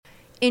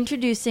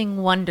Introducing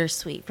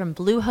Wondersuite from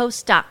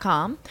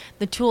Bluehost.com,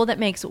 the tool that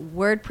makes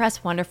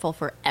WordPress wonderful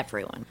for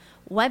everyone.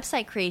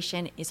 Website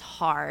creation is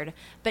hard,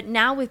 but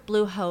now with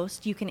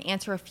Bluehost, you can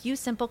answer a few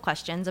simple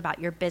questions about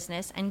your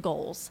business and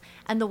goals,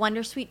 and the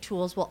Wondersuite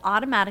tools will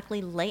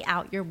automatically lay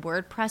out your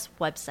WordPress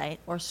website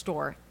or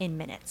store in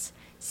minutes.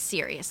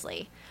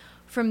 Seriously.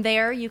 From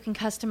there, you can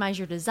customize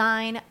your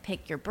design,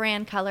 pick your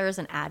brand colors,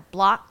 and add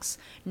blocks.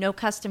 No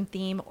custom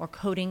theme or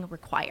coding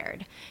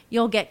required.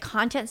 You'll get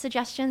content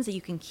suggestions that you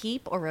can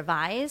keep or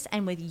revise,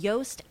 and with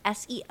Yoast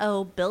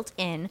SEO built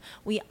in,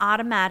 we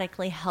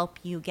automatically help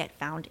you get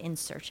found in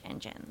search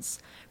engines.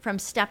 From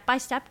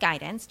step-by-step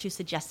guidance to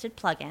suggested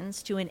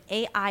plugins to an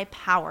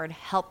AI-powered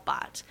help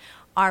bot,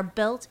 our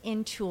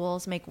built-in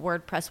tools make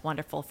WordPress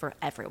wonderful for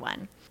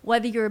everyone.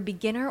 Whether you're a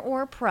beginner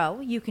or a pro,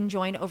 you can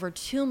join over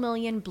 2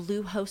 million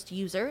Bluehost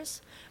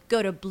users.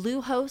 Go to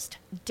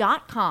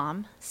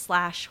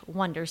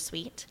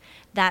bluehost.com/wondersuite.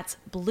 That's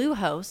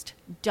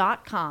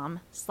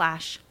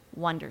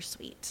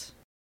bluehost.com/wondersuite.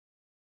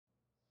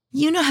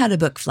 You know how to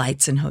book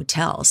flights and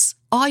hotels.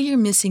 All you're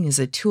missing is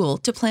a tool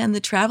to plan the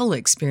travel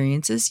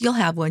experiences you'll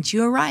have once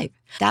you arrive.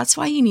 That's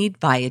why you need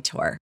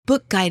Viator.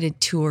 Book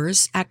guided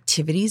tours,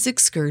 activities,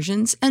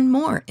 excursions, and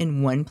more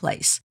in one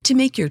place to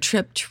make your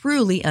trip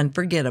truly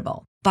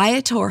unforgettable.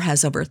 Viator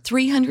has over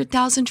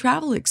 300,000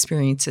 travel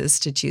experiences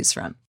to choose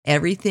from.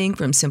 Everything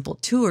from simple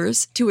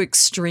tours to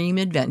extreme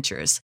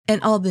adventures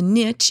and all the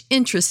niche,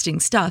 interesting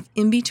stuff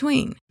in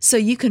between. So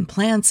you can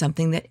plan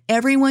something that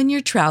everyone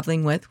you're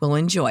traveling with will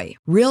enjoy.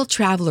 Real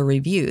traveler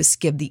reviews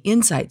give the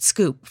inside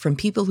scoop from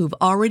people who've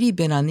already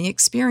been on the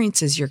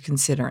experiences you're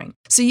considering.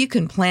 So you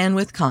can plan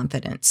with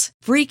confidence.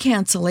 Free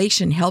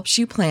cancellation helps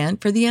you plan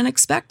for the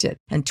unexpected.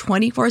 And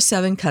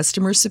 24/7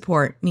 customer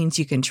support means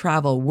you can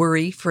travel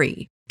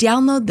worry-free.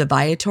 Download the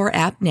Viator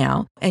app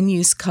now and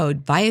use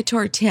code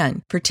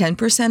Viator10 for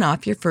 10%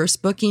 off your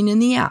first booking in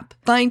the app.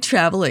 Find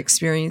travel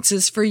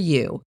experiences for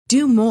you.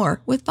 Do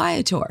more with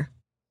Viator.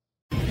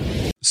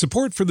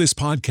 Support for this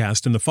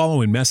podcast and the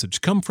following message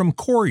come from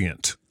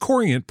Corient.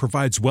 Corient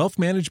provides wealth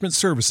management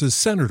services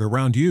centered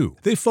around you.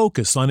 They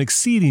focus on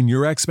exceeding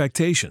your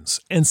expectations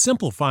and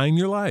simplifying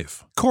your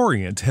life.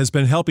 Corient has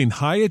been helping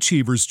high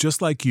achievers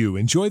just like you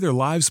enjoy their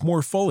lives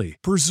more fully,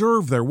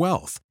 preserve their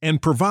wealth,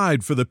 and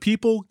provide for the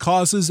people,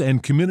 causes,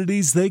 and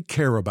communities they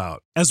care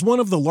about. As one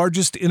of the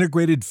largest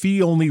integrated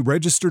fee-only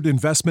registered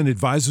investment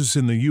advisors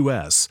in the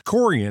U.S.,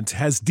 Corient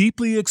has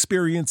deeply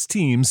experienced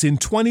teams in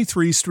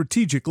 23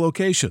 strategic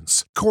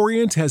locations.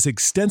 Corient has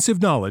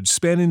extensive knowledge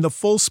spanning the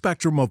full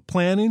spectrum of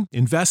planning,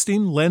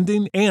 investing,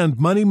 lending, and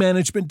money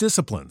management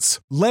disciplines.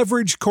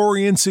 Leverage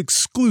Corient's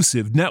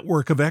exclusive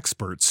network of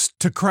experts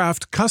to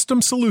craft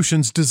custom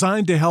solutions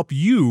designed to help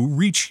you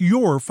reach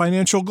your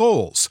financial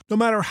goals, no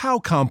matter how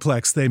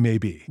complex they may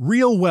be.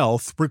 Real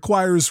wealth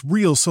requires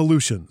real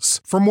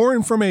solutions. For more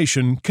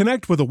information,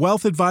 connect with a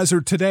wealth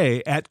advisor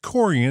today at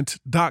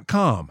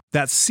Corient.com.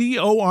 That's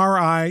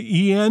Corient.com.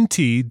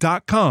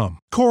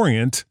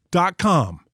 Corient.com.